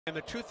In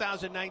the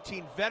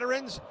 2019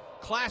 Veterans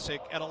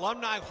Classic at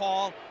Alumni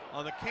Hall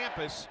on the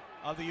campus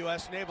of the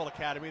U.S. Naval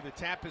Academy. The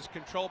tap is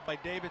controlled by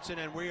Davidson,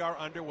 and we are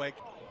underway. It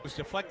was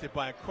deflected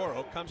by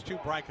Okoro, comes to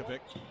Brajkovic.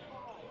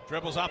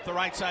 Dribbles off the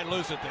right side,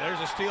 loses it. There's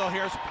a steal.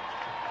 Here's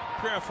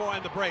Purifoy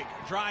on the break.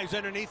 Drives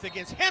underneath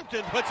against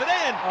Hampton, puts it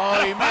in.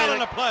 Oh, he made on it.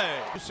 the play.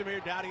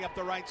 Samir Dowdy up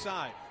the right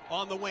side.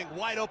 On the wing,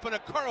 wide open,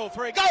 Okoro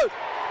three. Go!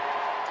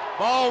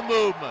 Ball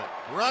movement,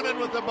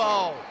 running with the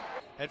ball.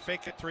 Head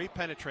fake at three,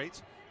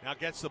 penetrates. Now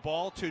gets the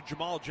ball to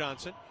Jamal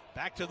Johnson.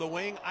 Back to the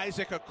wing,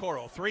 Isaac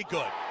Okoro. Three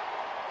good.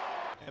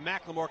 And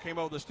McLemore came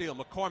over the steal.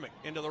 McCormick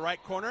into the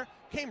right corner.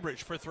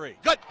 Cambridge for three.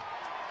 Good!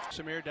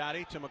 Samir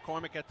Dowdy to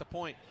McCormick at the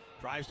point.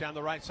 Drives down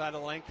the right side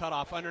of the lane. Cut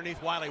off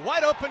underneath Wiley.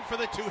 Wide open for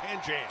the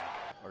two-hand jam.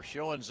 Or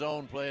showing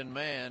zone, playing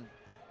man.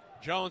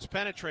 Jones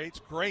penetrates.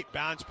 Great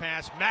bounce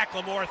pass.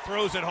 McLemore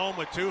throws it home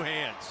with two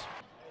hands.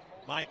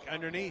 Mike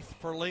underneath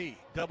for Lee.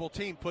 Double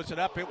team, puts it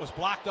up. It was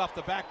blocked off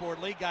the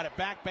backboard. Lee got it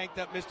back, banked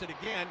up, missed it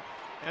again.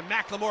 And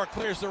McLemore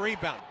clears the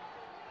rebound.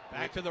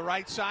 Back to the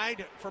right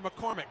side for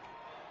McCormick.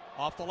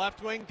 Off the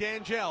left wing,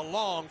 D'Angelo,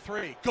 long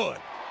three. Good.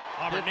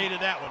 Auburn needed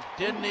that one.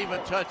 Didn't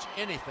even touch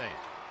anything.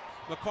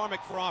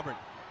 McCormick for Auburn.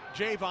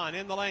 Javon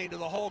in the lane to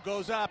the hole,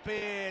 goes up.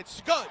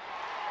 It's good.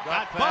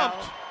 Got fouled.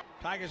 bumped.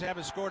 Tigers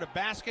haven't scored a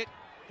basket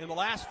in the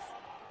last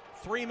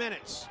 3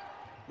 minutes.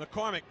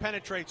 McCormick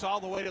penetrates all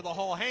the way to the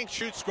hole. Hanks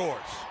shoots, scores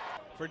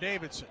for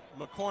Davidson.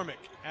 McCormick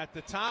at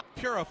the top.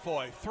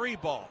 Purifoy, three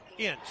ball.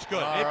 In. It's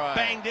good. All it right.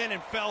 Banged in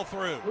and fell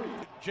through.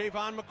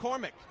 Javon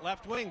McCormick,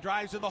 left wing,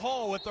 drives to the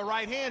hole with the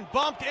right hand.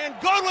 Bumped in.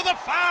 Good with a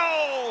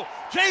foul.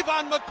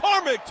 Javon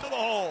McCormick to the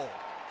hole.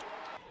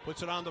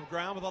 Puts it on the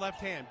ground with the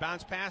left hand.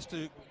 Bounce pass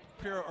to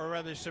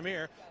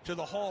Samir to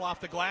the hole off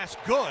the glass.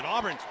 Good.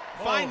 Auburn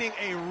finding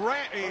a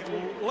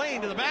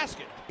lane to the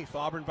basket.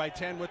 Auburn by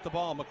 10 with the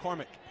ball.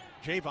 McCormick.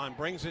 Javon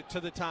brings it to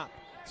the top.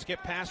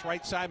 Skip pass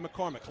right side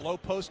McCormick. Low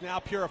post now.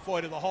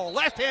 Purifoy to the hole.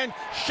 Left hand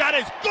shot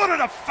is good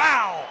and a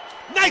foul.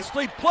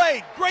 Nicely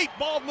played. Great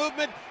ball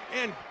movement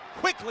and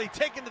quickly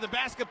taken to the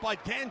basket by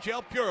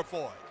D'Angelo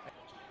Purifoy.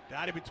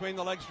 Dowdy between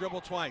the legs,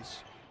 dribble twice.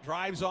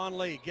 Drives on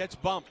Lee. Gets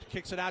bumped.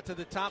 Kicks it out to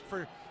the top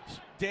for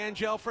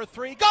D'Angelo for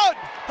three. Good!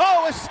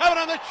 Oh, a 7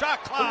 on the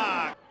shot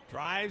clock.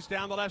 Drives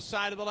down the left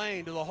side of the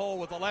lane to the hole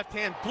with the left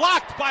hand.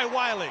 Blocked by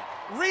Wiley.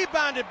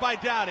 Rebounded by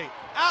Dowdy.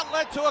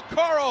 Outlet to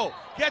Okoro.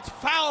 Gets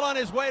fouled on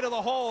his way to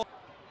the hole.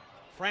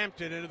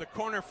 Frampton into the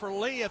corner for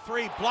Lee. A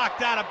three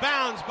blocked out of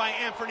bounds by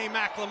Anthony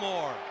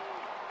McLemore.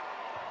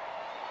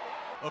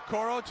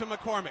 Okoro to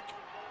McCormick.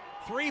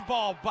 Three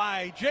ball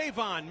by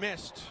Javon,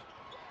 missed.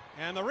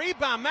 And the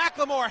rebound,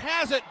 McLemore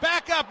has it.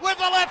 Back up with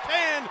the left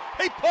hand.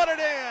 He put it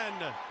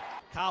in.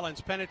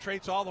 Collins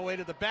penetrates all the way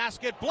to the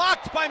basket.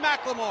 Blocked by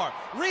McLemore.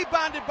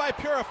 Rebounded by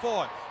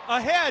Purifoy.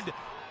 Ahead.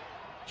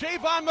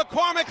 Javon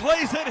McCormick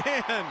lays it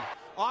in.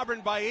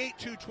 Auburn by 8,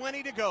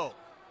 2:20 to go.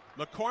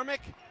 McCormick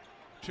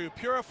to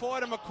Purifoy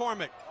to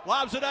McCormick.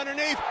 Lobs it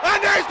underneath.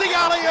 And there's the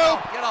alley-oop.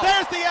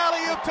 There's the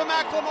alley-oop to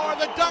McLemore.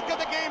 The dunk of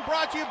the game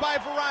brought to you by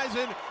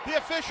Verizon, the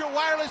official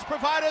wireless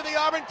provider of the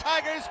Auburn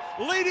Tigers,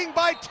 leading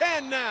by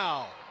 10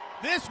 now.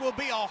 This will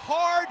be a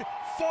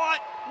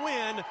hard-fought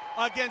win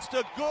against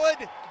a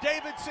good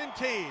Davidson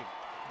team.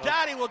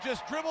 Dowdy will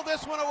just dribble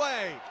this one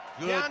away.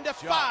 Down to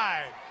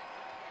 5.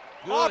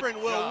 Auburn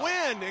will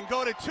win and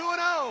go to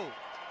 2-0.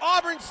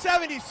 Auburn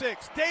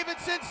 76,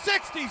 Davidson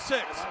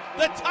 66.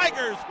 The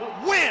Tigers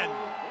win.